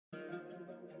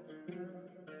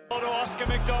To Oscar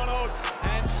McDonald,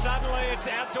 and suddenly it's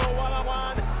out to a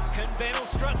one-on-one. Can Bennell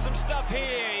strut some stuff here?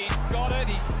 He's got it.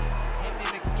 He's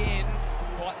heading in again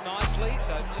quite nicely,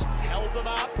 so just held them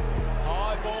up.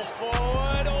 High ball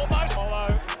forward, almost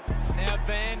follow. Now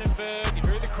Vandenberg, he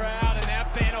drew the crowd, and now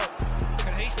Bennell.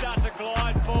 Can he start to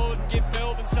glide forward and give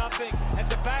Melbourne something? At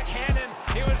the back, Hannon,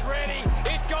 he was ready.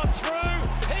 It got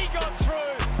through. He got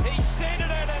through. He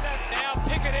centered it, and that's now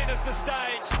Pickett enters the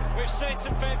stage. We've seen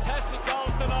some fantastic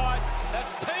goals tonight.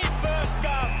 That's team first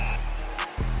up.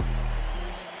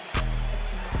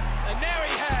 And now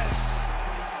he has.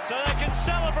 So they can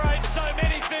celebrate so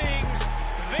many things.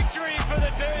 Victory for the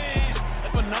D's.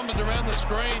 The numbers around the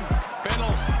screen.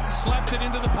 Bennell slapped it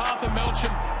into the path of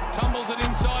Melcham. Tumbles it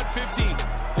inside 50.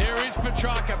 There is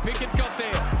Petrarca. Pickett got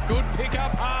there. Good pick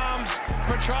up arms.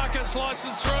 Petrarca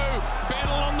slices through.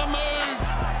 Bennell on the move.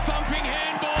 Thumping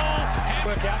handball.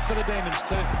 Work out for the Demons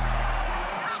too.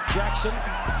 Jackson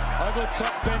over the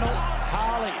top. Bennell.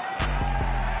 Harley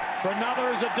for another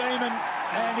is a Demon,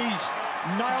 and he's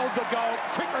nailed the goal.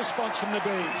 Quick response from the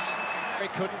Bees. He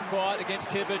couldn't quite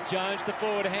against Tibbett. Jones, the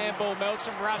forward handball.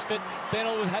 Melcham rushed it.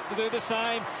 Bennell would have to do the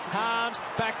same. Harms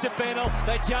back to Bennell.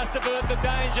 They just avert the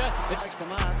danger. It takes the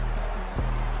mark.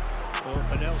 Well,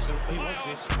 Bennell, he wants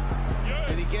this.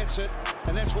 And he gets it.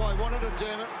 And that's why I wanted to do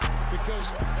it, because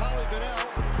Harley Bennell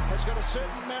has got a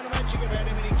certain amount of magic about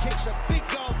him, and he kicks a big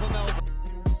goal.